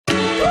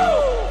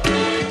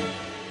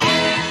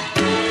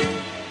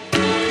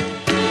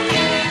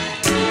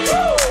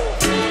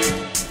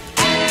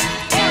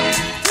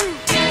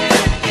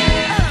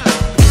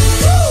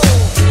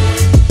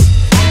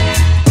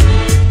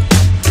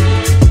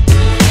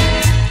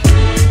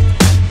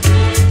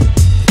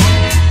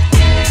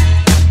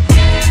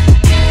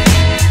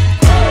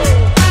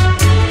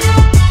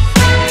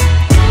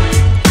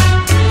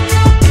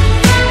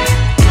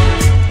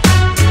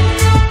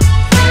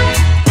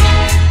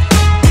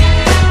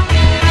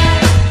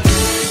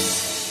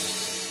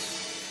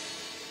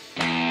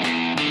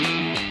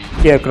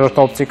Երկրորդ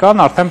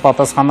օպտիկան արդեն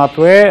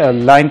պատասխանատու է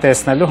լայն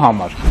տեսնելու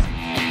համար։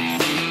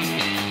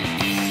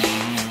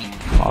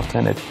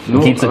 Արդեն այդ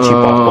գիծը չի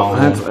պահպանում։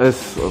 Հենց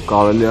այս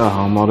կարելի է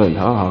համարել,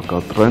 հա,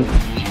 հակատրենդ։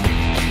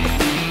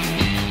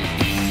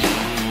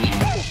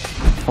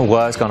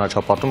 Ուղղակի այս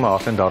կանաչապատումը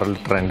արդեն դառել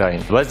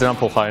տրենդային, բայց դրան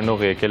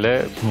փոխարինող եկել է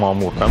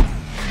մամուռը։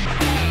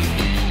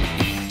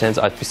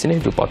 Հենց այդպեսին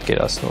եք դու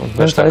պատկերացնում։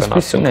 Հենց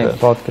այսպեսին եք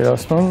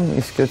պատկերացնում,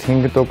 իսկ այդ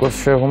 5%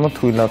 շեղումը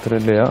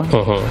թույլատրել է,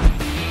 հա։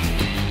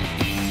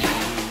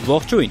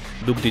 Ողջույն,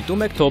 դուք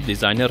դիտում եք Top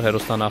DesignEr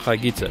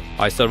հեռուստանախագիծը։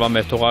 Այսօրվա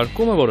մեր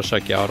թողարկումը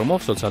որոշակի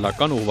առումով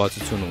սոցիալական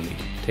ուղղվածություն ունի։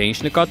 Թե ինչ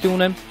նկատի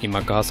ունեմ,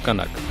 հիմա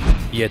կհասկանաք։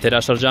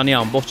 Եթերաշրջանի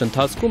ամբողջ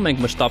ընթացքում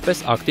մենք մշտապես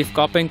ակտիվ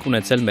կապ ենք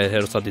ունեցել մեր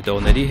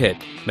հեռուստադիտողների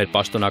հետ, մեր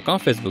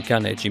պաշտոնական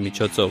Facebook-յան էջի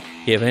միջոցով,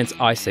 եւ հենց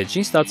այս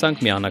էջին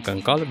ստացանք մի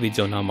անակնկալ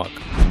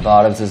վիդեոնամակ։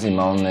 Բարև ձեզ,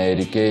 իմ անունն է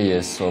Էրիկ է,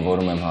 ես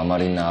սովորում եմ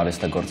համարին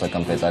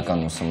արհեստագործական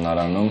պետական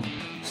ուսումնարանում,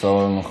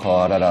 սովորում եմ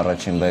խոհարար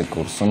առաջին B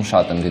կուրսում,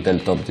 շատ եմ դիտել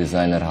Top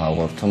DesignEr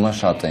հաղորդումը,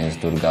 շատ է ինձ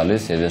դուր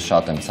գալիս եւ ես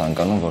շատ եմ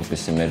ցանկանում,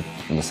 որպեսզի մեր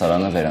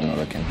լսարանը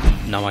վերանորոգեն։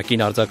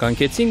 Նամակին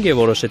արձագանքեցինք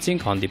եւ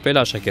որոշեցինք հանդիպել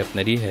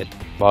աշակերտների հետ։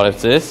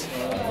 Բարև ձեզ։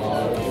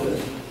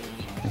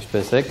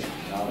 Ինչպե՞ս եք։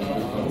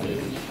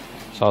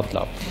 Շատ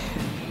լավ։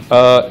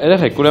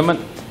 Երեխեք,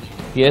 ուրեմն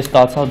ես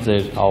ստացա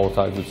ձեր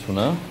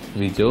հաղորդագրությունը,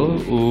 վիդեո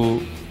ու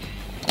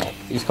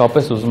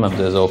իսկապես ուզում եմ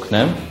ձեզ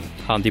օգնեմ։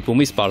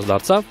 Հանդիպումից պարզ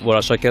դարձավ, որ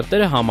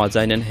աշակերտները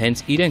համաձայն են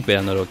հենց իրենք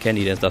վերանորոգեն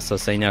իրենց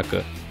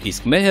դասասենյակը,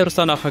 իսկ մեր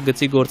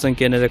հեռուստանախագծի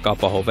գործընկերները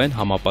կապահովեն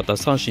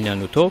համապատասխան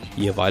շինանյութով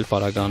եւ այլ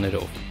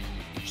պարագաներով։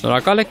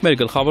 Շնորհակալ ենք մեր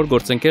գլխավոր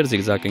գործընկեր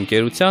Zigzag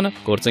ընկերությանը,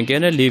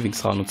 գործընկերներ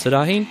Livings խանութ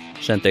սրահին,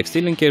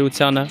 Շենտեքստիլ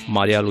ընկերությանը,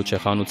 Մարիա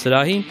Լուչե խանութ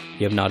սրահին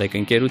եւ Նարեկ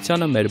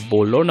ընկերությանը մեր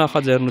բոլոր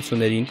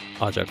նախաձեռնություններին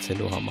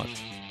աջակցելու համար։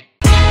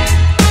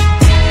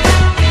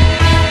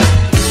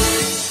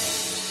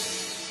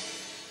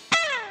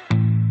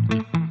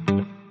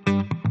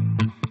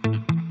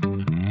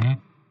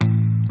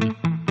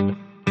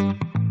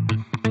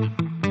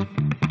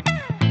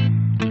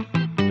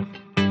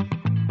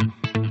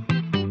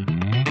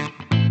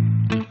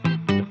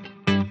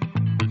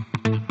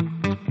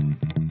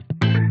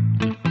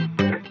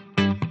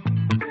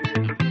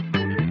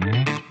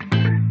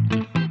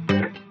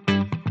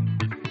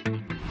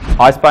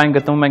 Այս պահին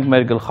գտնվում ենք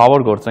մեր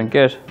գլխավոր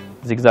գործընկեր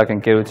Zigzag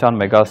ընկերության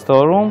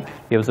մեգաստորում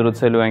եւ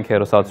զրուցելու ենք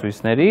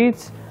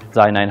հեռուստացույցներից,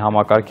 ձայնային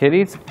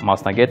համակարգերից,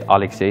 մասնագետ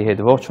Ալեքսեյի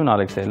հետ։ Ողջույն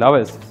Ալեքսեյ, լավ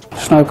ես։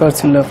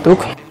 Շնորհակալություն, լավ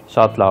դուք։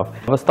 Շատ լավ։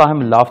 Վստահ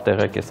եմ լավ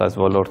տեղեկ ես այս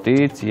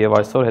ոլորտից եւ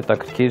այսօր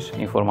հետաքրքիր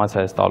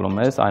ինֆորմացիա ես տալու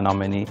մեզ այն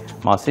ամենի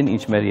մասին,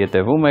 ինչ մեր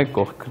յետևում է,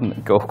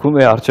 կողքում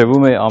է,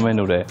 արժևում է,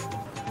 ամենուր է։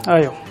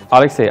 Այո։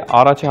 Ալեքսեյ,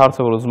 առաջի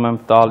հարցը որ ուզում եմ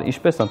տալ,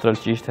 ինչպես ընտրել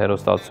ճիշտ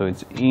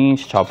հեռուստացույց, ինչ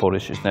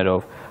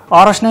չափորոշիչներով։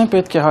 Առաջնային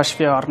պետք է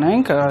հաշվի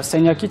առնենք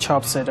սենյակի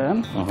չափսերը,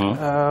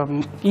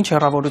 ինչ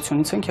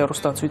հեռավորությունից ենք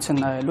հեռուստացույցը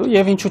նայելու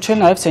եւ ինչու՞ չէ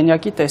նաեւ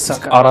սենյակի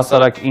տեսակը։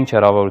 Առասարակ ինչ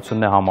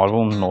հեռավորությունն է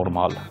համարվում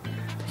նորմալ։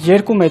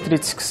 2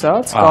 մետրից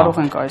սկսած կարող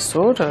ենք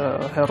այսօր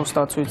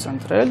հեռուստացույց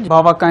ընտրել։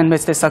 Բավականին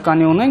մեծ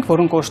տեսականի ունենք,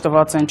 որոնք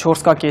օժտված են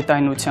 4K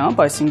կետայնությամբ,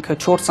 այսինքն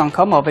 4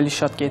 անգամ ավելի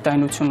շատ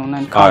կետայնություն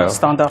ունեն, քան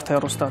ստանդարտ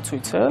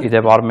հեռուստացույցը։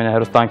 Իդեպ Armenia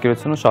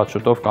հեռուստաընկերությունը շատ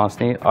շուտով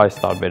կանցնի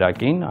այս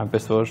տարբերակին,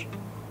 այնպես որ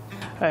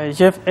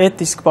եւ այդ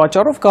իսկ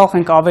պատճառով կարող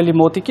ենք ավելի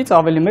մոտիկից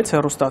ավելի մեծ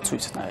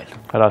հեռուստացույց նայել։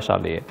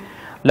 Հրաշալի է։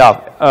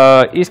 Լավ,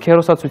 իսկ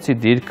հեռուստացույցի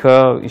դիրքը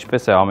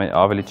ինչպես է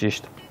ավելի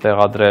ճիշտ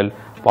տեղադրել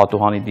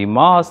պատուհանի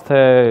դիմաց,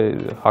 թե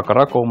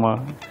հակառակ կողմը։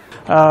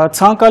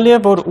 Ցանկալի է,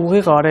 որ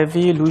ուղիղ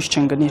արևի լույս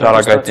չընկնի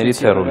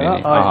ճառագայթներից հեռու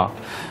լինի։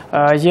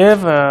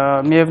 Եվ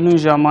միևնույն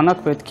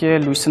ժամանակ պետք է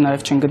լույսը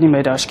նաև չընկնի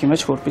մեր աչքի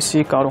մեջ,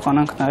 որպեսզի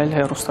կարողանանք նայել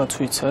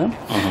հեռուստացույցը։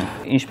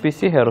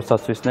 Ինչպիսի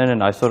հեռուստացույցներն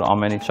են այսօր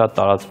ամենից շատ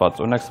տարածված։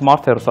 Օրինակ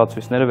սմարթ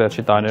հեռուստացույցները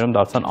վերջի տարիներում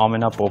դարձան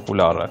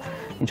ամենապոպուլարը։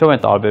 Ինչով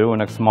են տարբերվում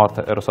օրինակ սմարթ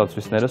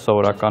հեռուստացույցները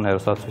սովորական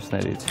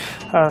հեռուստացույցներից։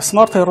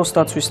 Սմարթ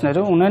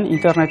հեռուստացույցները ունեն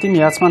ինտերնետի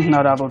միացման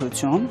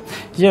հնարավորություն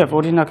եւ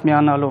օրինակ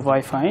միանալով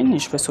Wi-Fi-ին,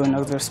 ինչպես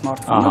օրինակ ձեր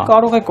սմարթֆոնը,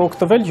 կարող եք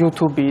օգտվել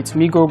YouTube-ից,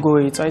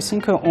 Migogo-ից,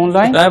 այսինքն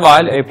on-line Նաև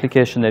այլ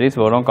application-ներից,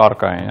 որոնք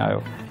առկա են,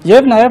 այո։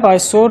 Եվ նաև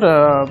այսօր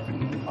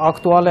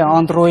ակտուալ է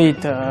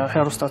Android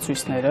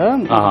հեռուստացույցները։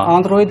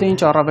 Android-ը ինչ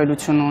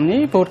առավելություն ունի,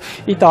 որ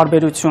ի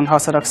տարբերություն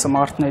հասարակ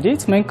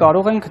սմարթներից, մենք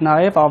կարող ենք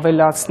նաև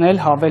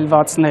ավելացնել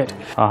հավելվածներ։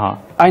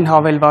 Այն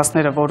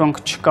հավելվածները,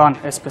 որոնք չկան,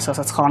 այսպես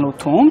ասած,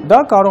 խանութում,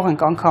 դա կարող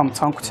ենք անգամ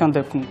ցանկության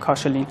դեպքում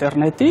քաշել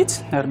ինտերնետից,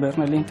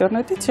 ներբեռնել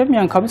ինտերնետից եւ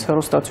միանգամից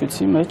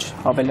հեռուստացույցի մեջ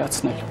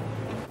ավելացնել։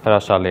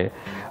 Հրաշալի է։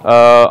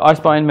 Այս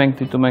պահին մենք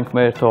դիտում ենք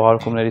մեր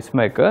թողարկումներից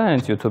մեկը,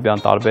 հենց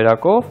YouTube-յան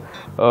տարբերակով,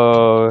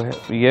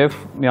 եւ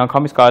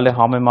միանգամից կարելի է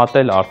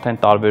համեմատել արդեն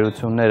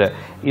տարբերությունները։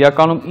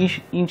 Իրականում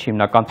ինչ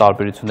հիմնական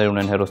տարբերություններ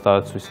ունեն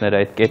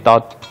հեռուստացույցները, այդ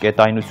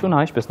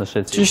կետայնությունը, ինչպես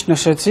նշեցիք։ Ճիշտ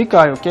նշեցիք,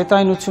 այո,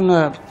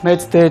 կետայնությունը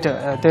մեծ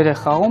դեր է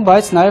խաղում,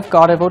 բայց նաեւ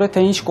կարեւոր է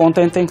թե ինչ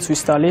կոնտենտ ենք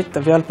ցույց տալի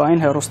տվյալ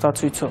պահին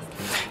հեռուստացույցով։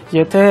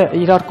 Եթե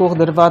իրար կողմ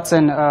դրված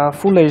են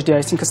Full HD,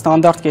 այսինքն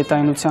ստանդարտ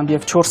կետայնությամբ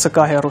եւ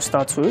 4K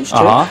հեռուստացույց,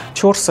 չէ,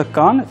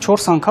 4K-ն Կան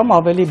 4 անգամ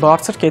ավելի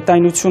բարձր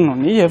կետայնություն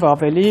ունի եւ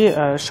ավելի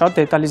շատ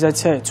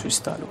դետալիզացիա է ցույց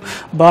տալու։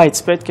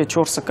 Բայց պետք է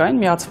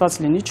 4K-ին միացված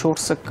լինի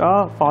 4K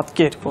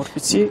պատկեր,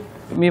 որպեսզի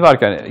Մի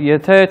վարքան,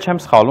 եթե չեմ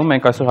սխալվում,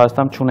 մենք այսօր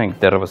Հայաստանում չունենք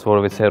դեռևս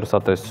որևէ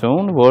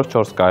հեռուստատեսություն, որ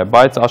 4K է,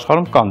 բայց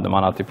աշխարհում կան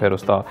նմանատիպ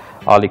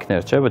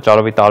հեռուստաալիքներ, չէ՞,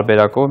 վճարովի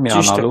տարբերակով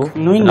միանալու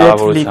նույն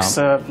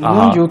Netflix-ը,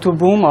 նույն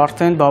YouTube-ում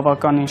արդեն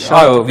բավականին շատ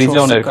այո,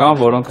 վիդեոներ կան,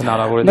 որոնք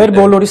հնարավոր է Մեր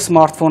բոլորի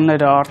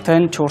սմարթֆոնները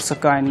արդեն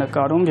 4K-ին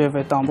նկարում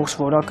եւ այդ ամբողջ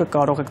որակը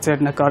կարող եք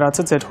ձեր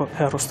նկարածը ձեր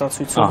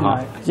հեռուստացույցով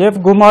նայել։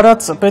 Եւ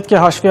գումարած պետք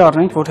է հաշվի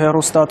առնենք, որ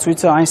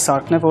հեռուստացույցը այն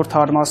սարքն է, որ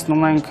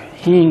թարմացնում ենք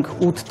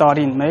 5-8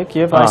 տարին մեկ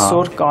եւ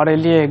այսօր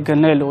կարելի է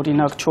գնել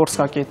օրինակ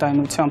 4K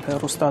կետայնությամբ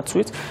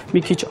հեռուստացույց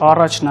մի քիչ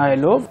առաջ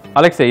նայելով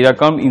Ալեքսե,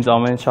 իրականում ինձ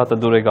ամեն շատը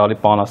դուր է գալի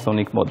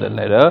Panasonic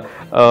մոդելները,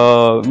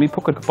 մի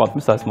փոքր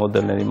կպատմես այս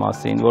մոդելների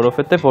մասին,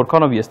 որովհետեւ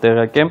որքանով ես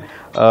տեղյակ եմ,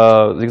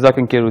 Zigzag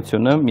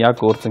ընկերությունը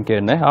միակ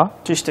գործընկերն է, հա։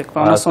 Ճիշտ է,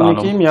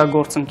 Panasonic-ի միակ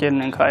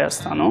գործընկերն ենք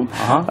Հայաստանում։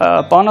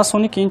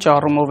 Panasonic-ը ինչ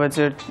առումով է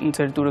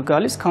ձեր դուրը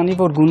գալիս, քանի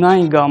որ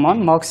գունային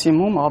գաման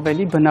մաքսիմում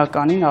ավելի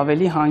բնականին,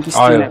 ավելի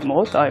հանգիստին է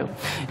մոտ, այո։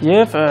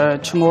 Եվ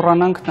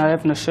չմոռանանք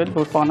նաև նշել,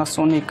 որ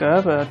Panasonic-ը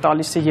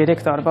տալիս է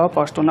 3 տարվա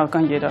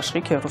պաշտոնական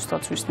երաշխիք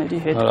հեռուստացույցների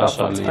հետ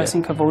կապված,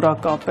 այսինքն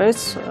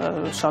որակապես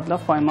շատ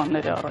լավ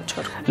պայմաններ է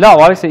առաջարկում։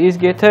 Լավ, Ալեքսե,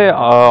 իսկ եթե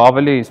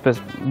ավելի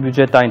այսպես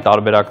բյուջետային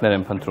տարբերակներ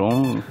են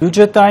փնտրում,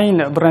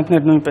 բյուջետային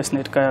բրենդներ նույնպես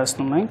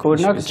ներկայացնում ենք,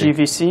 օրինակ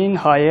GVC-ն,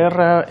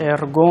 Haier-ը,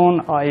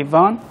 Ergon,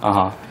 Ayvan,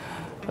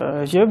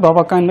 եւ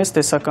բավականին մեծ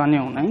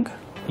տեսականի ունենք։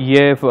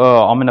 Եվ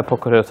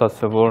ամենափոքր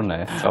հեռուստացույցը որն է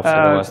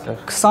ծախսելով այստեղ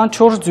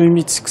 24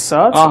 դյույմից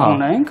սկսած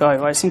ունենք,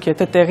 այո, այսինքն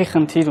եթե տեղի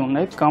խնդիր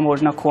ունեք կամ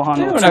օրինակ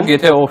խոհանոցում Օրինակ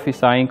եթե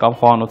օֆիսային կամ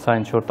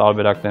խոհանոցային ինչ-որ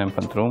տարբերակներ են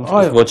փնտրում,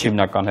 ոչ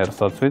հիմնական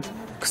հեռուստացույց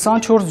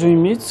 24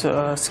 դյույմից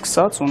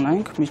սկսած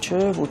ունենք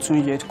մինչև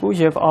 82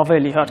 եւ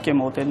ավել իհարկե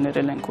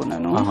մոդելներ ենք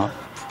ունենում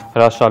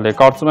Հրաշալի է,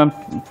 կարծում եմ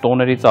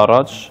տոներից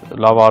առաջ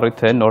լավ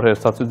առիթ է նոր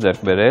հեռուստացույց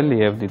ձեռք բերել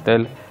եւ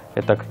դիտել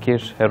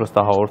հետաքրքիր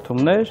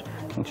հեռուստահաղորդումներ,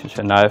 ինչի՞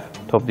 չէ, նաև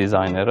top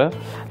DesignEr-ը։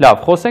 Լավ,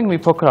 խոսենք մի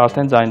փոքր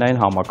արդեն ձայնային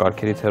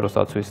համակարգերից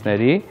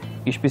հեռուստացույցների,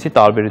 ինչպիսի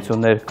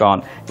տարբերություններ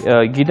կան։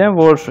 Գիտեմ,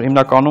 որ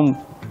հիմնականում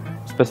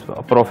այսպես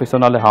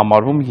պրոֆեսիոնալ է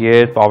համարվում,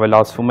 երբ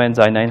ավելացվում են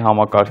ձայնային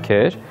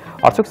համակարգեր,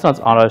 արդյոք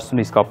սրանց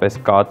անհրաժեշտություն իսկապես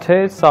կա, թե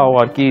սա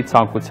ուղղակի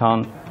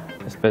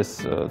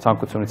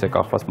ցանկությունից է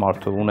կախված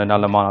մարդու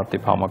ունենալ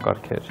նմանատիպ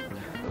համակարգեր։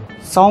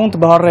 Sound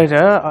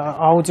բարերը,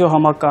 աուդիո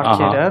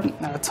համակարգերը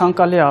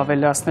ցանկալի է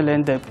ավելացնել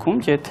այն դեպքում,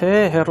 եթե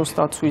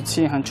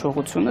հեռուստացույցի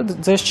հնչողությունը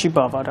ձեզ չի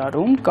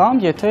բավարարում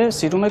կամ եթե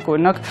սիրում եք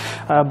օրինակ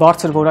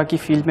բարձր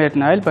որակի ֆիլմեր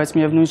նայել, բայց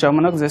միևնույն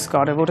ժամանակ ձեզ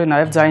կարևոր է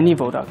նաև ձայնի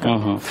որակը։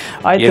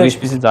 Եվ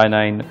ինչպիսի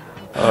ձայնային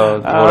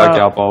որակ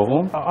է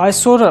ապահովում։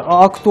 Այսօր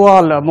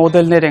ակտուալ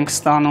մոդելներ ենք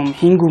ստանում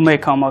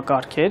 5:1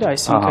 համակարգեր,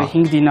 այսինքն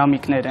 5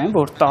 դինամիկներ են,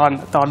 որ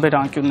տարբեր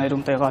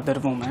անկյուններում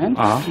տեղադրվում են,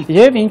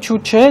 եւ ինչու՞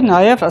 չէ,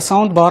 նաեւ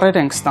sound բարեր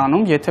ենք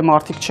ստանում, եթե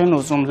մարդիկ չեն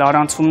ուզում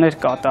լարանցումներ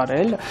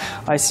կատարել,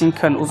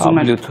 այսինքն ուզում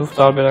են Bluetooth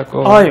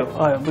տարբերակով։ Այո,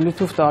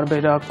 Bluetooth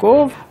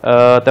տարբերակով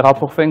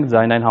տեղափոխվենք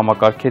ձայնային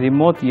համակարգերի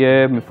մոտ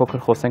եւ մի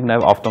փոքր խոսենք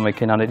նաեւ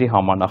ավտոմեքենաների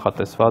համար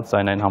նախատեսված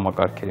ձայնային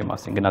համակարգերի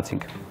մասին։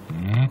 Գնացինք։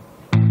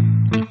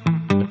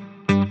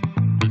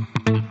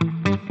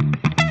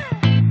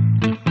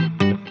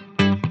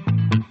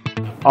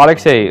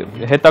 Ալեքսեյ,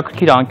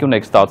 հետաքրքիր անկյուն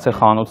եք ստացել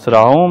խանութ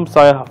սրահում,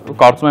 սա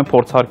կարծում եմ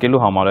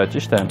փորձարկելու համար է,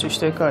 ճիշտ է։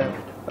 Ճիշտ է,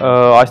 այո։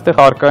 Այստեղ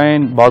առկա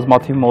են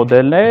բազմաթիվ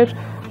մոդելներ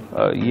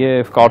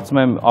եւ կարծում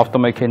եմ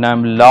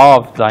ավտոմեքենայում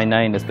լավ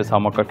ձայնային այսպես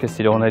համակարգի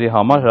սիրողների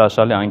համար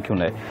հրաշալի անկյուն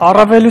է։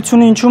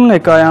 Առավելությունը ինչու՞մն է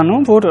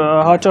կայանում, որ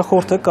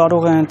հաճախորդը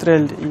կարող է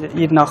ընտրել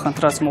իր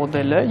նախընտրած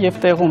մոդելը եւ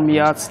տեղում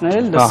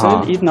միացնել,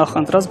 լսել իր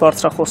նախընտրած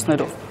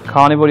բարձրախոսներով։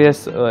 Քանի որ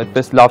ես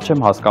այդպես լավ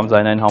չեմ հասկանում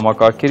ձայնային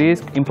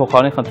համակարգերից, իմ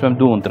փոխարեն խնդրում եմ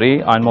դու ընտրի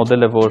այն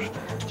մոդելը, որ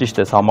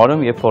ճիշտ ես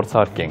համարում եւ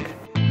փորձարկենք։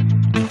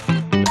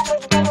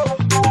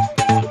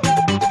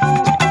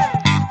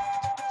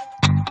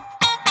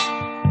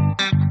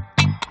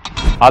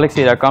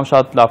 Ալեքսեյ, իրական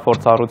շատ լավ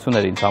փորձառություն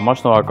էր ինձ համար,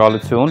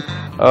 շնորհակալություն։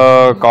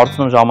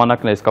 Կարծում եմ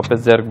ժամանակն է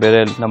իսկապես ձեռք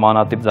բերել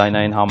նմանատիպ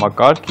ձայնային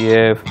համակարգ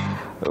եւ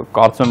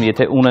կարծում եմ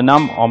եթե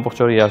ունենամ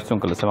ամբողջ օրը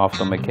երաժշտություն կլսեմ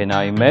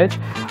ավտոմեքենայի մեջ։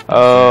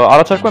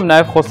 Առաջարկում եմ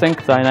նաեւ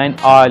խոսենք ձայնային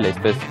այլ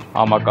այսպես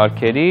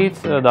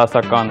համակարգերից,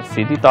 դասական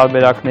CD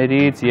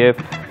տարբերակներից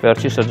եւ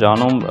վերջի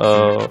շրջանում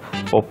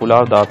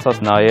պոպուլար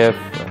դարձած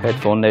նաեւ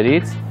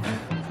headphone-ներից։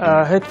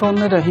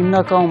 Headphone-ները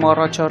հիմնականում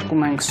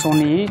առաջարկում ենք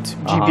Sony-ից,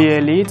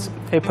 JBL-ից,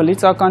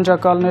 Apple-ից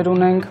ականջակալներ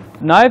ունենք։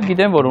 Նաև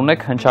գիտեմ, որ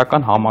ունեք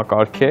հնչական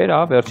համակարգեր,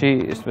 վերջի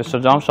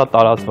շրջանում շատ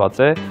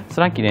տարածված է,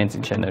 սրանք իրենց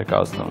ինչ են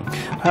ներկայացնում։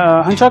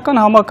 Հնչական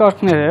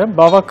համակարգները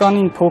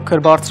բավականին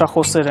փոքր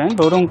բարձրախոսեր են,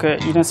 որոնք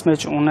իրենց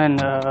մեջ ունեն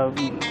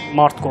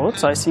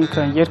մարտկոց,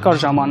 այսինքն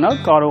երկար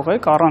ժամանակ կարող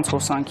եք առանց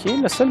հոսանքի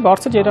լսել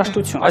բարձր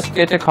երաժշտություն։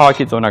 Այսինքն եթե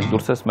քաղաքից օրինակ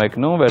դուրս ես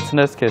մեկնում,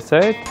 վերցնես քեզ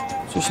հետ,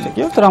 ճիշտ է,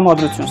 եւ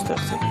տրամադրություն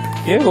ստեղծել։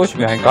 Եվ ոչ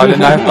միայն կարելի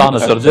է նաև տանը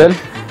շրջել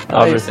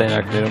տարբեր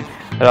սենյակներում։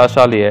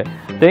 Հրաշալի է։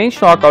 Դե ինչ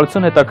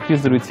շնորհակալություն հետաքրքիր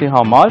զրույցի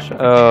համար,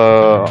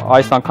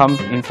 այս անգամ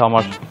ինձ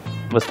համար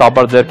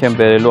վստահաբար ձեռք են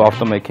բերելու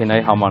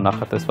ավտոմեքենայի համար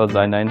նախատեսված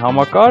ձայնային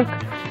համակարգ,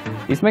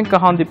 իսկ մենք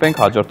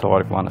կհանդիպենք հաջորդ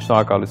թողարկմանը։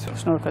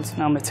 Շնորհակալություն։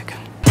 Շնորհակալություն, համեցեք։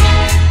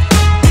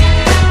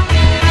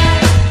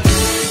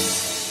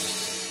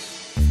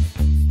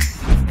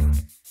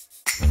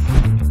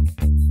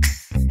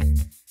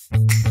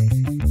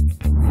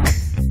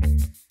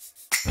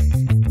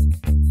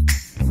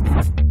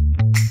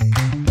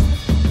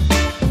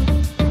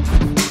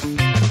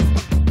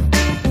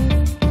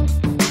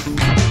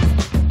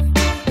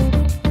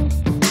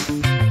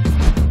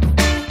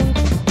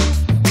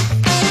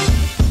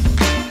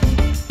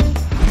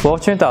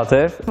 Ողջույն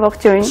Տաթև։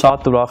 Ողջույն։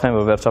 Շատ ուրախ եմ,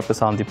 որ վերջապես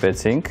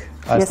հանդիպեցինք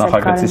այս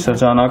նախագծի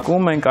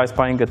շրջանակում։ Մենք այս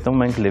պահին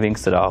գտնվում ենք Living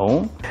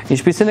սրահում։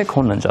 Ինչպիսին է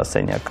քո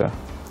ննջասենյակը։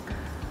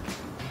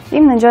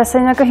 Իմ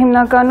ննջասենյակը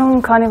հիմնականում,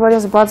 քանի որ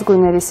ես բաց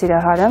գույների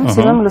սիրահար եմ,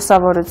 սիրում եմ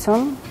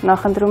լուսավորություն,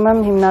 նախընտրում եմ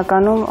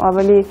հիմնականում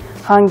ավելի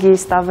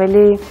հանգիստ,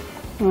 ավելի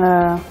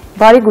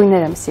բարի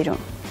գույներ եմ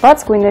սիրում։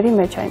 Բաց գույների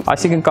մեջ այն։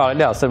 Այսինքն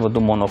կարելի է ասել, որ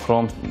դու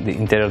մոնոխրոմ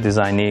ինտերիեր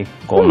դիզայնի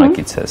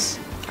կողմնակից ես։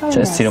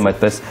 Չես սիրում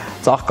այդպես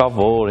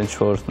ծաղկավոր,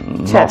 ինչ-որ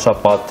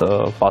նաշապատ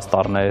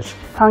պաստառներ։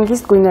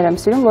 Հանգիստ գույներ եմ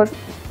սիրում, որ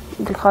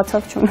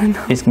գլխացավ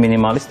չունենա։ Իսկ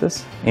մինիմալիստ ես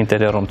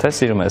ինտերիերում, թե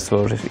սիրում ես,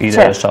 որ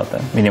իրերը շատ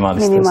են,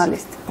 մինիմալիստ ես։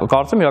 Մինիմալիստ։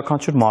 Կարծում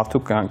յուրաքանչյուր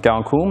մարդու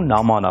կյանքում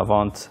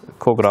նամանավանդ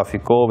քո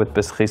գրաֆիկով,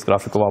 այդպես խիստ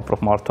գրաֆիկով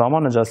ապրող մարդու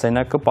համար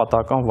ննջասենյակը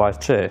պատահական վայր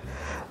չէ։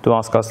 Դու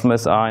անցկացնում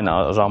ես այն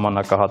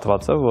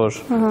ժամանակահատվածը,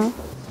 որ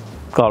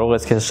կարող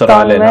ես քեզ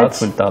շռայլել,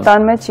 ցույց տալ։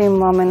 Տան մեջ իմ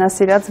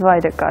ամենասիրած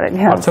վայրը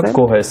կարելի ասել։ Արդյոք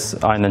գոհ ես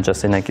այն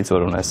ննջասենյակից,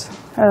 որ ունես։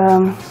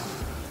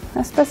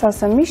 Այսպես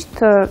ասեմ,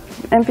 միշտ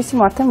այնպիսի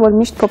մարդ եմ, որ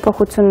միշտ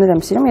փոփոխություններ եմ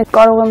սիրում, եթե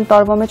կարող եմ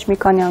տարվա մեջ մի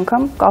քանի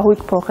անգամ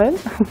կահույք փոխել,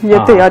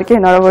 եթե իհարկե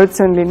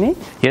հնարավորություն լինի։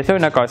 Եթե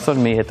օրինակ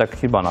այսօր մի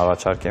հետաքրքիր բան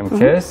առաջարկեմ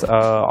քեզ,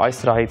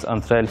 այս սրահից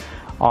ընտրել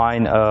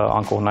այն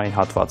անկողնային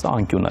հատվածը,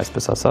 անկյունը,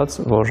 այսպես ասած,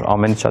 որ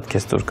ամենից շատ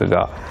քեզ դուր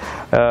կգա։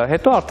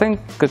 Հետո արդեն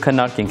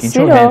կքննարկենք,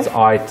 ինչու հենց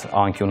այդ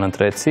անկյուն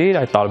ընտրեցիր,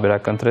 այդ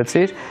տարբերակ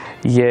ընտրեցիր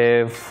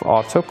եւ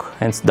արդյոք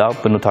հենց դա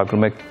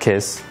բնութագրում է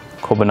քեզ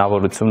քո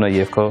բնավորությունը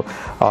եւ քո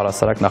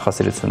առասարակ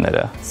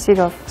նախասիրությունները։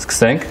 Սիրով։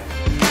 Սկսենք։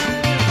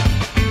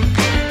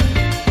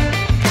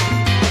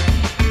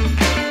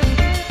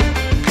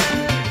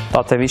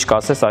 Տաթև ինչ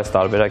կասես այս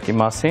տարբերակի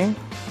մասին։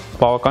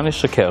 Բավականին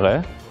շքեղ է։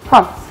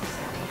 Հա։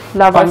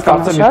 Լավ Բայց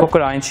կարծեմ մի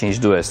փոքր այն ինչ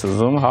դու ես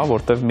ուզում, հա,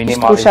 որտեվ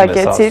մինիմալիզմ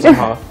ես ասում,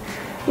 հա։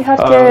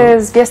 Իհարկե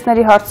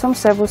զգեստների հարցում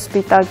սև ու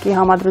սպիտակի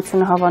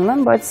համադրությունը հավանում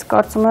եմ, բայց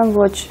կարծում եմ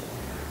ոչ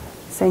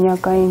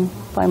սենյակային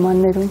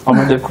պայմաններում։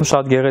 Ամեն դեպքում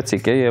շատ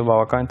գեղեցիկ է եւ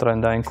բավականին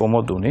տրենդային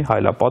կոմոդ ունի,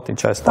 հայլապատ,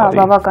 ինչ այս տարի։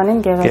 Հա, բավականին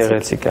գեղեցիկ։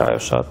 Գեղեցիկ է, այո,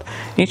 շատ։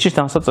 Ինչ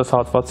ասած, այս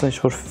հատվածը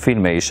ինչ-որ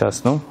ֆիլմ է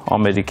հիշեցնում,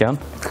 ամերիկյան։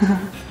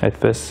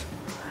 Այդպես։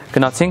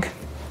 Գնացինք,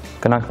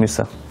 գնանք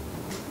մյուսը։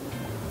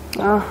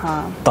 Ահա։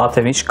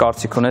 Տաթև ինչ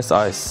կարծիք ունես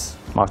այս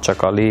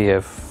մահճակալի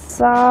եւ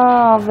Սա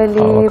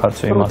ավելի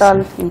բրուտալ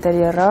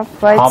ինտերիեր է,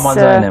 բայց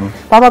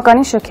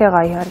բավականին շքեղ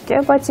է իհարկե,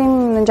 բայց իմ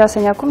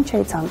ննջասենյակում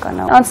չէի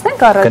ցանկանա։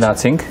 Անցնենք առաջ։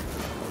 Գնացինք։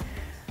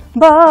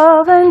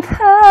 Բաղենք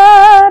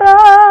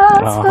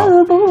հեռած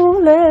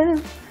խլբուլ է,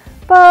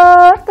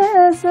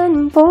 պարտեզն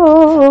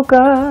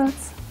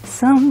բոգած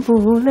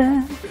սամբուլ է։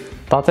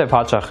 Տաթև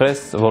հաճախ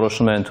ես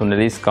որոշում են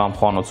ընդունելիս կամ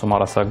խոհանոցում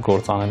առասարակ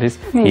գործանելիս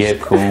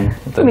երգում։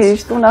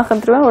 Միշտ ու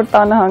նախընտրում եմ, որ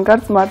տանը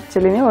հանկարծ մարդ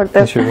չլինի,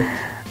 որտեղ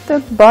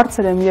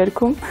բարձր եմ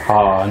երգում։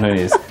 Հա,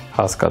 նույնիսկ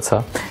հասկացա։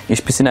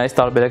 Ինչպիսին է այս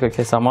տարբերակը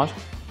քեզ համար։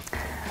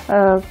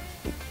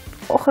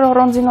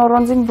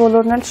 Օռոնձին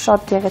բոլորն էլ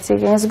շատ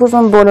գեղեցիկ են։ Ես զգում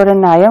եմ բոլորը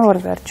նայեմ, որ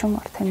վերջում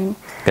արդեն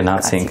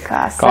գնացինք։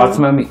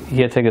 Կարծում եմ,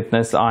 եթե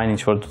գտնես այն,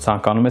 ինչ որ դու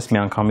ցանկանում ես,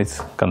 միանգամից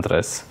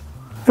կընտրես։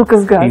 Դու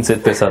կզգաս։ Ինձ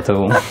այդպես է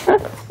թվում։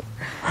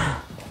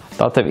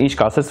 Տաթև ինչ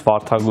կասես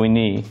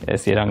վարդագույնի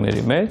այս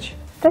երանգների մեջ։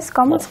 Տես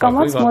կամաց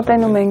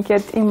մոտենում ենք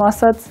այդ իմ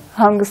ասած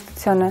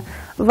հանգստությանը։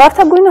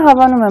 Վարդագույնը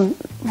հավանում եմ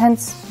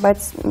հենց,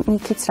 բայց մի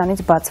քիչ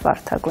սրանից բաց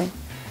վարդագույն։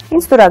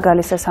 Ինձ դուր է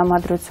գալիս այս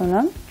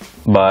համադրությունը։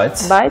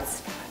 Բայց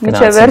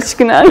միջև վերջ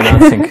գնանք։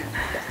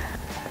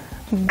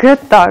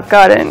 Գտա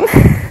Կարեն։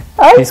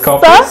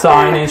 Իսկապես սա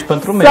այն ինչ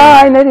փնտրում ես։ Սա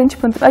այն էր ինչ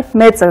փնտրում, այդ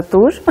մեծը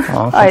դուր։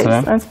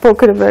 Այս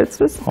փոքրը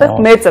վերցրուս, այդտեղ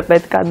մեծը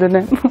պետք է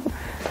դնեմ։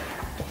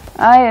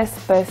 Այ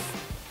այսպես։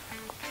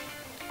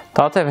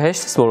 Տաթև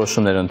հեշտ ես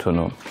որոշումներ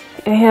ընդունում։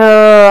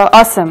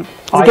 Ասեմ,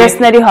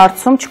 զգեստների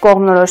հարցում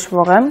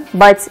չկողմնորոշվող եմ,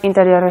 բայց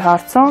ինտերիերի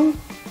հարցում,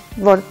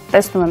 որ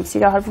տեսնում եմ,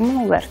 սիրահարվում եմ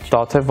ու վերջ։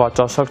 Տաթև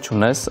վաճառաշակ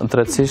չունես,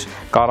 ընտրեցիր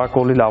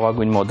կարակոլի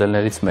լավագույն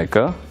մոդելներից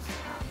մեկը,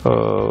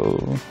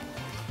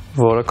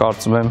 որը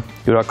կարծում եմ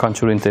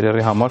յուրաքանչյուր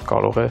ինտերիերի համար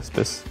կարող է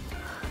այսպես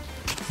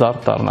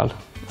զարդ դառնալ։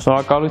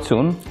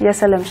 Շնորհակալություն։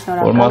 Ես էլ եմ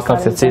շնորհակալ։ Որ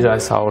մասնակցեցիր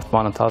այս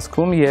հաղորդման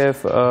ընթացքում եւ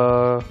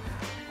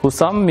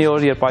հուսամ մի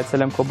օր երբ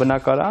այցելեմ քո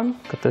բնակարան,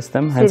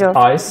 կտեսնեմ հենց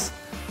այս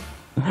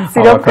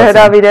Սիրով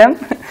կհրավիրեմ։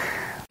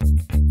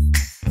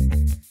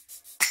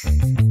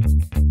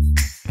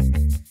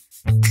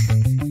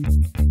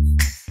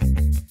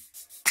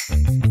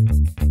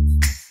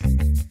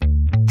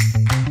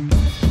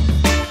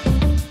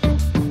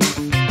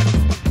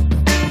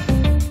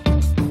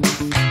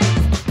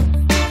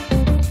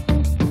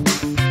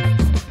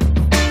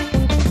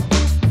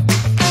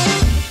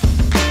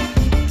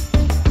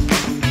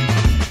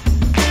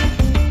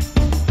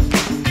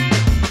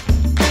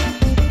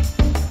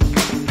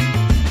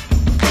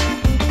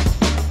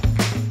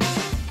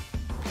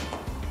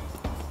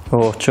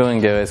 Ողջույն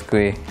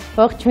գեղեցկուի։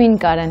 Ողջույն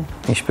Կարեն։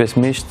 Ինչպես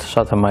միշտ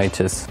շատ հմայիչ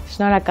ես։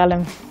 Շնորհակալ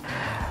եմ։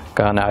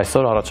 Կանե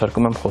այսօր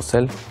առաջարկում եմ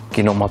խոսել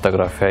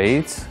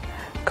կինոմատոգրաֆիայից,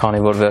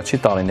 քանի որ վերջի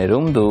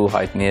տարիներում դու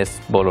հայտնի ես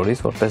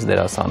բոլորիս որպես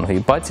դերասանուհի,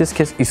 բայց ես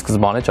քեզ ի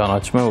սկզբանե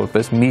ճանաչում եմ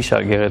որպես մի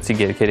շարք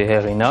գեղեցիկ երգերի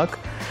հեղինակ,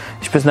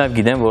 ինչպես նաև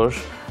գիտեմ,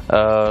 որ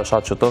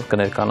շատ շուտով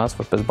կներկանաս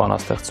որպես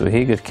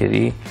բանաստեղծուհի,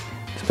 գրքերի,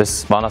 այսպես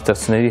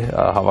բանաստեղծությունների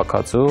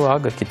հավաքածու,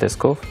 գրքի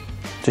տեսքով։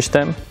 Ճիշտ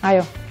եմ։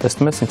 Այո։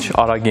 Տեսնում ես ինչ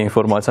արագ է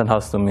ինֆորմացիան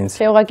հասնում ինձ։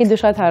 Չէ, ուղղակի դու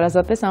շատ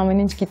հարազատ ես,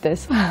 ամեն ինչ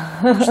գիտես։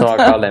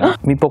 Շնորհակալ եմ։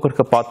 Մի փոքր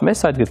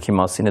կպատմես այդ գրքի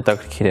մասին,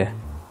 հետաքրքիր է։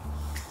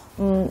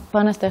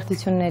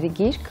 Բանաստեղծությունների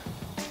գիրք,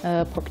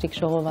 փոքրիկ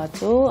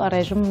ժողովածու,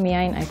 առայժմ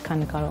միայն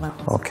այդքանը կարող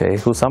եմ։ Okay,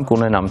 հուսամ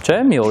կունենամ, չէ՞,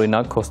 մի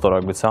օրինակ քո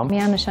ստորագրությամբ։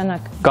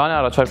 Միանշանակ։ Կանե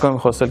առաջարկում եմ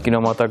խոսել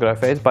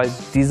կինոմատոգրաֆիայից, բայց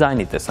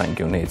դիզայնի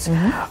տեսանկյունից։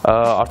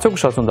 Արդյոք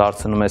ուշացում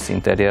դարձնում ես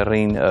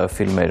ինտերիերին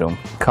ֆիլմերում։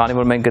 Քանի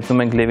որ մենք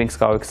գտնում ենք Living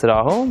Sky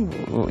սրահում,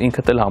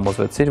 ինքդ էլ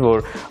համոզվեցիր,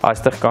 որ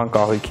այստեղ կան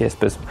կահույքի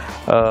այսպես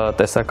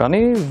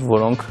տեսականի,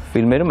 որոնք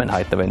ֆիլմերում են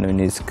հայտնվել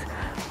նույնիսկ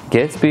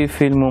Gatsby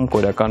ֆիլմում,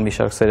 կորեական մի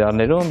շարք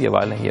սերիալներում եւ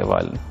այլն եւ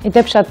այլն։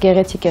 Իդեպ շատ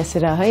գեղեցիկ է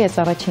սրահը, ես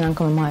առաջին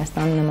անգամ եմ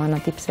Հայաստանում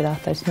նմանատիպ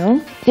սրահ տեսնում։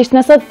 Ճիշտն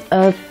ասած,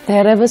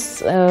 դեռևս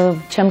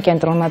չեմ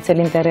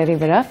կենտրոնացել ինտերիերի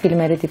վրա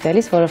ֆիլմերի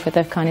դիտելիս,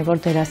 որովհետեւ քանի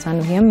որ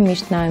դերասանուհի եմ,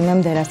 միշտ նայում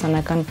եմ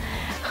դերասանական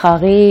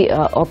խաղի,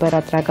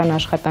 օպերատորական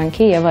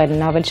աշխատանքի եւ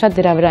այլն, ավելի շատ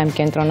դրա վրա եմ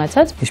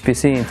կենտրոնացած։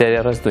 Ինչպիսի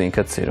ինտերիեր ես դու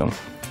ինքդ սիրում։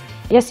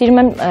 Ես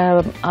սիրում եմ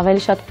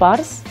ավելի շատ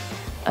պարզ,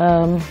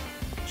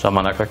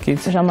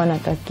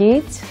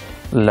 ժամանակակից։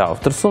 Լավ,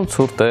 դրսում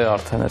ցուրտ է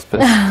արդեն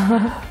այսպես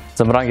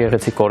ձմռան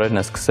գեղեցիկ օրերն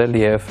է սկսել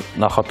եւ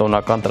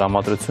նախատոնական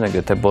տրամադրություն է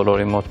գրեթե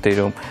բոլորի մոտ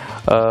տիրում։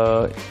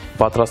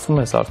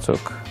 Պատրաստվում ես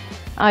արդյոք։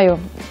 Այո,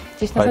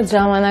 ճիշտ ասած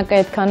ժամանակը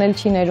այդքան էլ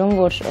չի ներում,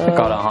 որ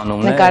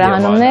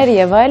նկարահանումներ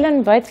եւ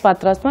այլն, բայց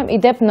պատրաստվում եմ։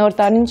 Իդեպ նոր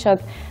տարին շատ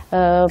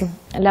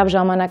լավ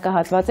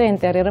ժամանակահատված է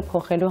ինտերիերը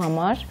փոխելու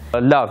համար։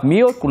 Լավ,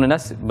 մի օր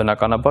կունենաս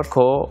բնականաբար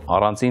քո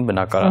առանձին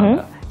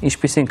բնակարանը։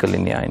 Ինչպիսին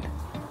կլինի այն։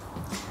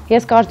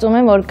 Ես կարծում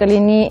եմ, որ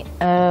կլինի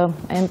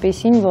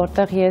այնպիսին,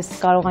 որտեղ ես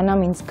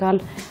կարողանամ ինձ գալ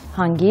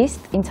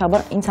հանգիստ, ինձ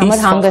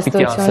համար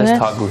հանգստությունը։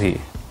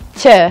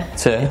 Չէ,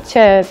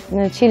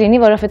 չի լինի,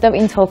 որովհետև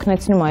ինձ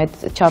հոգնեցնում է այդ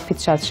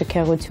չափից շատ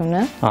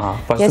շքեղությունը։ Ահա,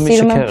 բայց դու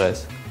շքեղ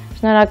ես։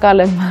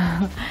 Շնորհակալ եմ։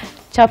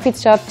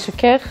 Չափից շատ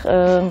շքեղ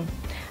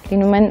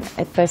լինում են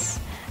այդպես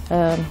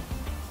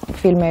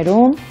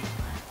ֆիլմերում,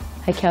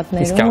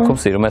 հեքիաթներում։ Իսկ կյանքում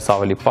սիրում ես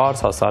ավելի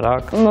պարզ,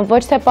 հասարակ։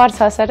 Ոչ թե պարզ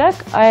հասարակ,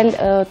 այլ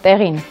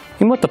տեղին։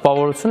 Հիմա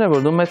տպավորություն է,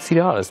 որ դու մեծ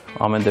սիրահար ես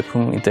ամեն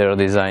դեպքում ինտերիեր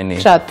դիզայնի։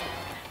 Շատ։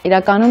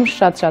 Իրականում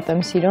շատ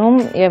եմ սիրում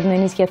եւ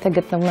նույնիսկ եթե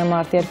գտնվում եմ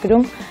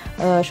արտերկրում,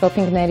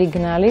 շոփինգների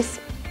գնալիս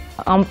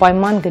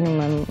անպայման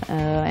գնում եմ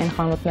այն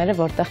խանութները,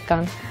 որտեղ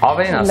կան։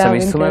 Ավելին ասեմ,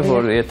 ինձ թվում է,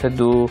 որ եթե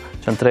դու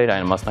չընտրեիր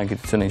այն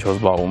մասնագիտությունը, ինչով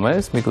զբաղվում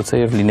ես,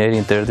 միգուցե եւ լինեիր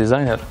ինտերիեր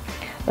դիզայներ։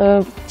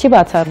 Չի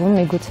բացառվում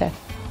միգուցե։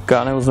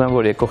 Կանե ուզում եմ,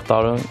 որ եկող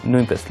տարում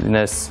նույնպես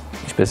լինես,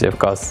 ինչպես եւ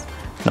կաս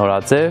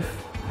նորաձև,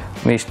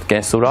 միշտ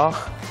կենսուրախ,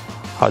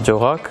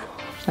 հաջողակ։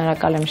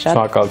 Շնորհակալ եմ շատ։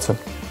 Շնորհակալություն։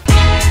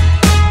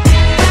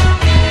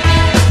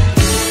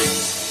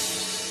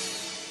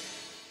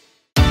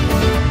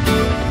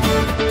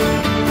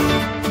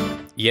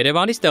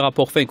 Երևանից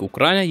տեղափոխվենք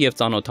Ուկրաինա եւ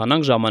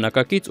ծանոթանանք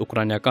ժամանակակից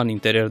ուկրաինական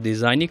ինտերիեր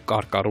դիզայնի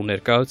կարկառու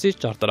ներկայացուցիչ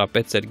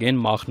ճարտարապետ Սերգեյ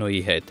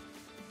Մախնոյի հետ։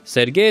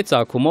 Սերգեյը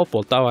ծագումով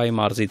Պոլտավայի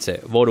մարզից է,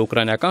 որ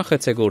ուկրաինական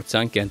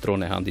խեցեգործության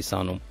կենտրոն է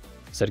հանդիսանում։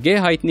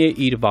 Սերգեյը հայտնի է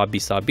իր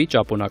վաբի-սաբի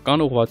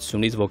ճապոնական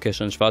ուղղվածությունից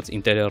ոգեշնչված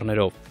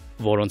ինտերիերներով,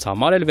 որոնց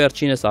համար էլ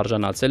վերջինս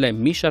արժանացել է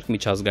մի շարք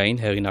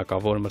միջազգային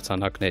հեղինակավոր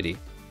մրցանակների։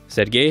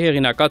 Սերգեյի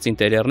հեղինակած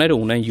ինտերիերները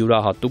ունեն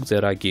յուրահատուկ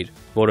ձեռագիր,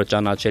 որը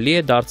ճանաչելի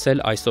է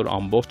դարձել այսօր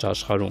ամբողջ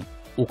աշխարհում։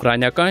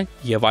 Ուկրաինական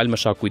եւ այլ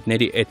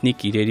մշակույթների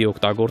էթնիկ իրերի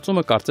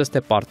օգտագործումը կարծես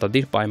թե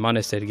պարտադիր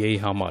պայման է Սերգեյի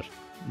համար։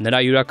 Նրա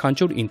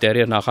յուրաքանչյուր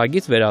ինտերիեր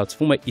նախագիծ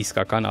վերածվում է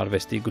իսկական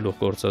արվեստի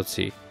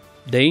գլուխգործոցի։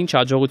 Դե ինչ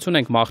հաջողություն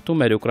ենք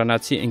մաղթում մեր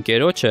ուկրաինացի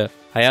ընկերոջը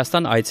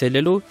Հայաստան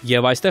այցելելու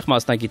եւ այստեղ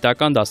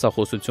մասնագիտական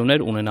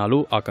դասախոսություններ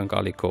ունենալու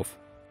ակնկալիքով։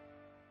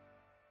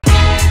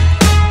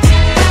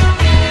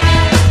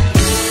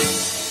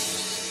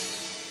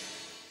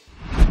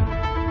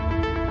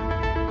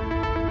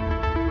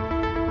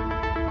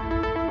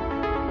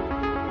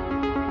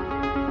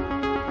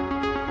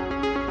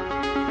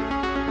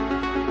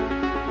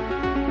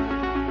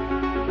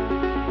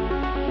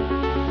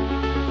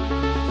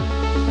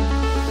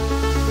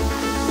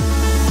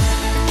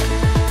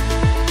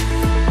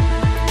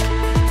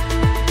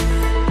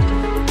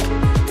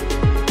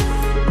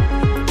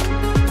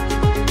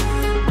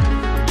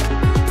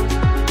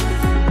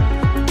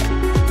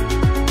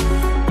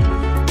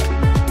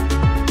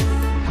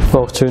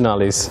 Ողջույն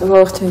Ալիս։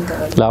 Ողջույն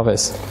Կարեն։ Լավ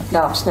ես։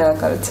 Լավ,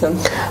 շնորհակալություն։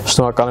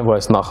 Շնորհակալ եմ, որ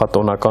այս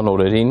նախատոնական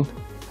օրերին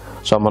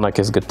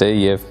ժամանակ ես գտել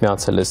եւ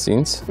միացել ես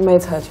ինձ։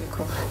 Մեծ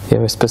հաճույքով։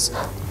 Եվ այսպես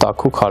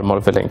տաքուկ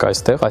հարմարվել ենք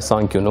այստեղ, այս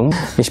անկյունում։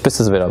 Ինչպես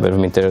ես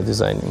վերաբերվում ինտերիեր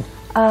դիզայնին։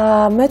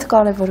 Մեծ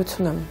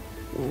կարևորություն եմ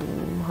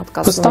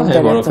հատկացնում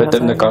ինտերիեր,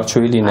 որովհետեւ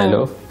նկարչուհի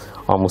լինելով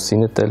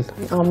ամուսինը դել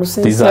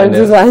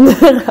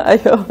դիզայներ,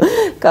 այո,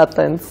 կա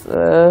տենց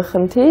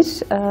խնդիր,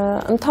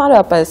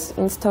 ընդհանրապես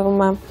ինձ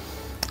թվում է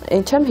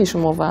չեմ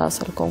հիշում ով է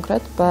ասել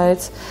կոնկրետ,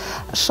 բայց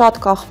շատ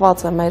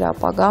կախված է մեր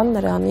ապագան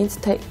նրանից,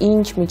 թե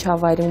ինչ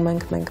միջավայրում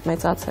ենք մենք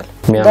մեծացել։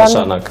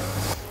 Միանշանակ։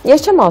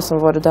 Ես չեմ ասում,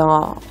 որ դա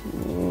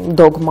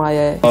դոգմա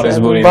է,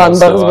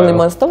 բանբարզբունի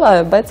մստով,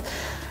 այո, բայց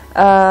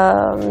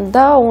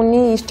դա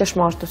ունի իր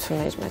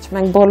ճշմարտությունը իր մեջ։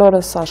 Մենք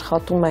բոլորս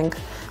աշխատում ենք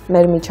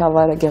մեր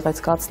միջավայրը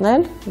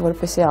գեղեցկացնել,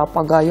 որպեսզի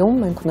ապագայում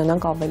մենք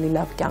ունենանք ավելի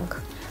լավ կյանք։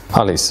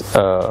 Ալիս,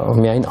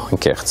 միայն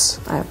անկեղծ։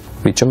 Այո։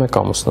 Վիճում եք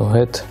ամուսնու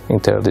հետ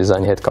ինտերիոր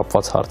դիզայնի հետ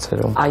կապված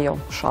հարցերում։ Այո,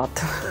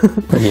 շատ։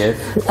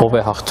 Եվ ով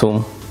է հաղթում։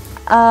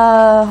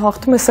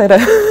 Հաղթում է սերը։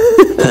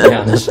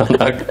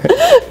 Միանշանակ։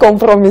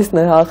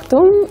 Կոմպրոմիսն է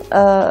հաղթում։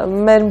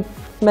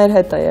 Մեր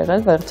հետ է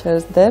եղել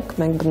վերջերս դեպք,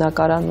 մենք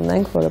բնակարան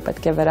ունենք, որը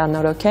պետք է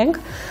վերանորոգենք։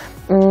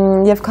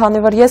 Եվ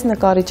քանի որ ես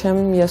նկարիչ եմ,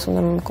 ես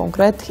ունեմ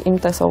կոնկրետ իմ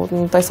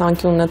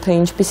տեսանկյունը, թե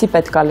ինչպիսի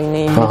պետք է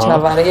լինի իմ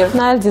միջավայրը, եւ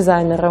նա էլ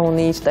դիզայները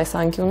ունի իր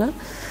տեսանկյունը։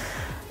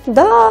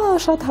 Դա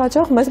շատ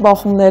հաճախ մեզ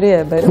բախումների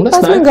է բերում,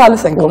 բայց մենք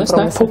գալիս ենք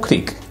կոմպրոմիսի։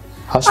 Փոքրիկ։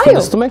 Հաշվի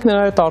նստում եք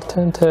նրա հետ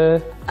արդեն թե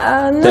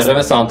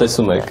դեռևս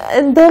անտեսում եք։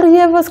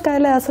 Դեռևս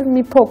կարելի է ասել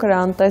մի փոքր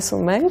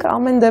անտեսում ենք,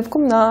 ամեն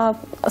դեպքում նա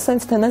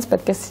ասենց թենես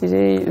պետք է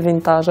սիրի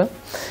վինտաժը,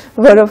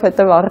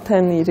 որովհետև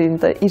արդեն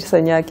իր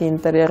սենյակի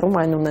ինտերիերում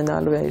այն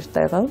ունենալու է իր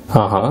տեղը։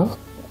 Ահա։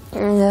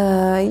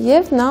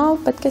 Եվ նա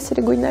պետք է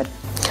սիրի գույներ։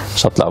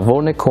 Շատ լավ,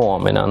 ո՞րն է քո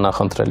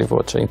ամենանախընտրելի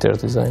ոճը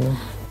ինտերիոր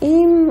դիզայնում։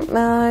 Իմ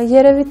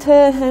երևի թե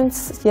հենց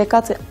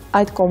եկած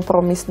այդ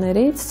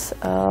կոմպրոմիսներից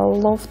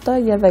լոֆտը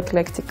եւ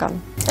էկլեկտիկան։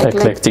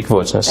 Էկլեկտիկ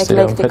ոճն է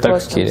ստիլում,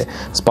 հետաքրքիր է։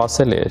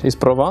 Սպասելի է։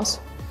 Իսկ Պրովանս։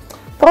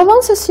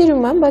 Պրովանսը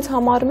սիրում եմ, բայց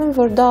համարում եմ,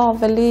 որ դա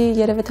ավելի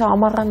երևի թե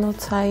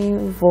ամառանոցային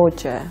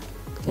ոճ է,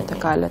 եթե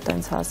կարելի է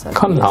տենց ասել։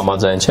 Քան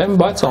համաձայն չեմ,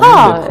 բայց ամեն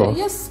դեպքում։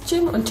 Ես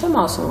չեմ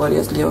ասում, որ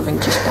ես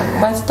լիովին ճիշտ եմ,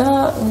 բայց դա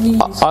ունի։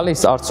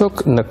 Ալիս,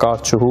 արդյոք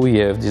նկարչուհու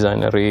եւ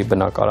դիզայների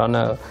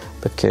բնակարանը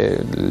պետք է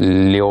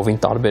լիովին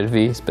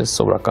տարբերվի, այսպես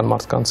սովորական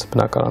մարդկանց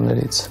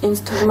բնակարաններից։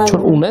 Ինձ թվում է Չէ՞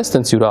 ունես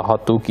տենց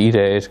յուրահատուկ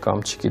իրեր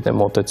կամ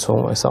չգիտեմ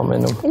մոտեցում այս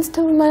ամենում։ Ինձ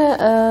թվում է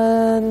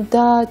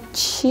դա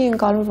չի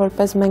ընկալվում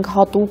որպես մենք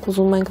հատուկ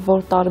ուզում ենք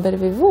որ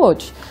տարբերվի,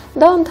 ոչ։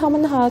 Դա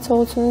ընդհանրապես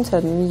հայացողությունից է,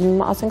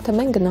 ասենք թե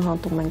մենք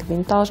գնահատում ենք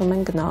վինտաժը,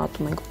 մենք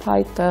գնահատում ենք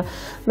փայտը,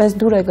 մեզ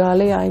դուր է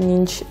գալի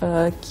այնինչ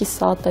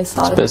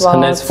կիսատեսարված։ Այսպես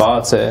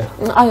հնեցված է։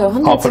 Այո,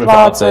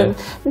 հնեցված է։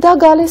 Դա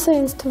գալիս է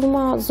ինձ թվում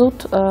է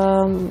զուտ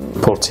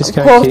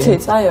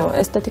փորձից, այո,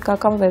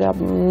 էսթետիկական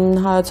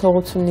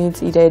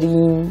հայացողությունից,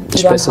 իրերին,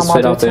 իրան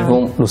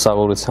համադրվում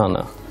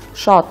լուսավորությանը։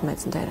 Շատ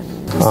մեծ դեր են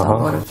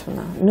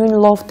լուսավորությունը։ Նույն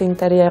լոֆտ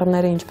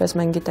ինտերիերները, ինչպես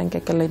մենք գիտենք,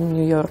 եկել են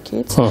Նյու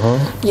Յորքից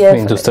եւ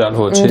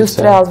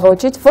ինդուստրիալ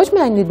ոճից, ոչ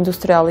միայն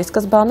ինդուստրիալ, ի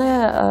սկզբանե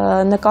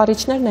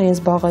նկարիչներն էին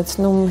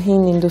զբաղեցնում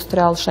հին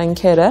ինդուստրիալ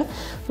շենքերը,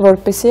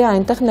 որպեսզի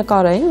այնտեղ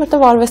նկարային,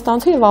 որտեղ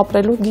արվեստանոցը եւ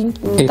ապրելու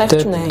տեղ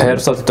չունեին։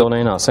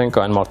 Հերոսատիտողներին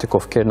ասենք, այն մարդիկ,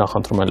 ովքեր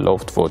նախընտրում են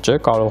լոֆտ ոճը,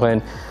 կարող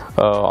են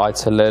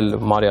այցելել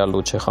Մարիա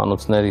Լուչի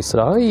խանութների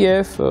սրահը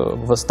եւ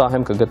վստահ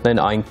եմ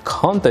կգտնեն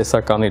այնքան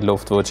տեսականի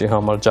լոֆտ ոճի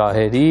համար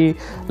ջահերի,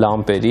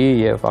 լամպերի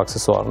եւ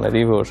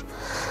աքսեսուարների, որ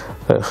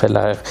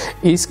խելահեղ։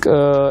 Իսկ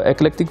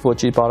էկլեկտիկ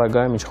ոճի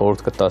պարագայում ինչ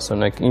խորհուրդ կտաս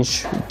ունեք, ինչ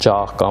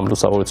ջահ կամ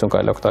լուսավորություն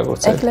կարելի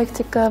օգտագործել։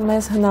 Էկլեկտիկը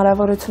մեզ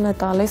հնարավորություն է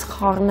տալիս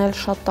խառնել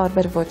շատ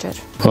տարբեր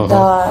ոճեր։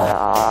 Դա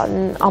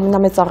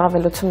ամենամեծ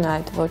առավելությունն է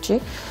այդ ոճի։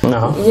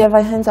 Եվ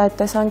հենց այդ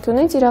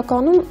տեսանկյունից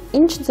իրականում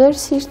ինչ ձեր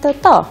սիրտը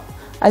տա։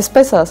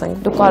 Այսպես ասենք,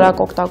 դու կարաք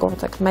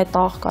օգտագործեք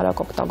մետաղ, կարաք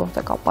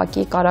օգտագործեք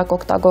ապակի, կարաք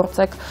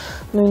օգտագործեք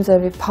նույն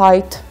ձևի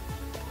փայտ,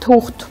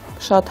 թուղթ,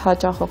 շատ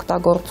հաճախ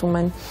օգտագործում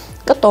են,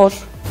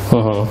 կտոր,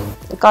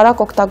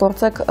 կարաք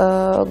օգտագործեք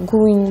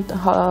գույն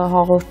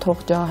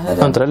հաղորդող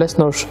ջահերը։ Ընտրել ես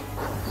նոր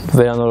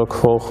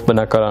վերանորոգվող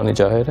բնակարանի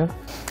ջահերը։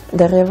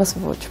 Դեռևս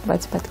ոչ,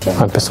 բայց պետք է։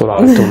 Այնպես որ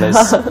արդյուն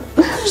ես։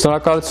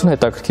 Շնորհակալություն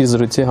հետաքրքիր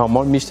զրույցի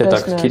համար, միշտ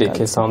հետաքրքիր է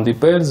քեզ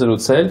հանդիպել,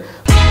 զրուցել։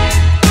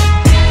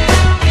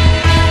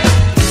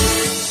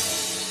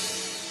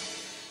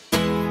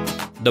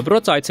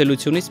 Դպրոց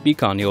այցելությունից մի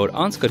քանի օր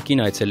անց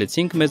կրկին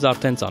այցելեցինք մեզ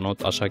արդեն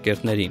ծանոթ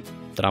աշակերտներին։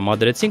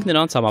 Տրամադրեցինք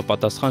նրանց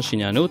համապատասխան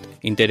շինանյութ,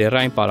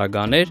 ինտերիերային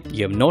պարագաներ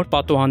եւ նոր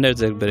պատուհաններ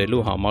ձեռք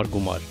բերելու համար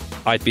գումար։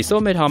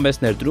 Այդպիսով մեր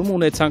համեստ ներդրում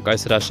ունեցանք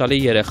այս հրաշալի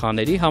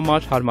երեխաների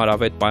համար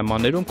հարմարավետ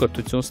պայմաններում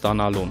կրթություն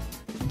ստանալուն։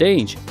 Դե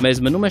ինչ,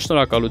 մեզ մնում է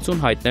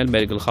շնորհակալություն հայտնել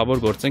մեր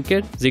գլխավոր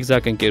գործընկեր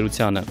Zigzag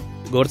ընկերությանը,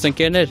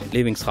 գործընկերներ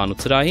Livings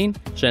խանութսրահին,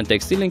 Շեն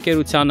տեքստիլ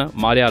ընկերությանը,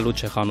 Մարիա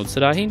Լուչե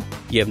խանութսրահին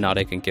եւ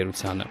Նարեկ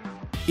ընկերությանը։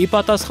 Ի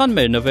պատասխան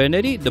մեր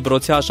նվերների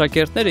դպրոցի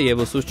աշակերտները եւ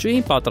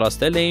ուսուցչուհին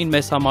պատրաստել էին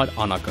մեզ համար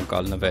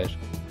անակնկալ նվեր։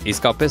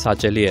 Իսկապես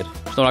հաճելի էր։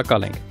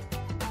 Շնորհակալ ենք։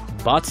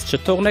 Բաց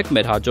չթողնեք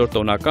մեր հաջորդ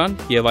տոնական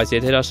եւ այս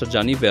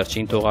եթերաշրջանի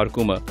վերջին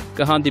թողարկումը։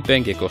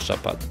 Կհանդիպենք եկող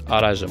շաբաթ։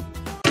 Առայժմ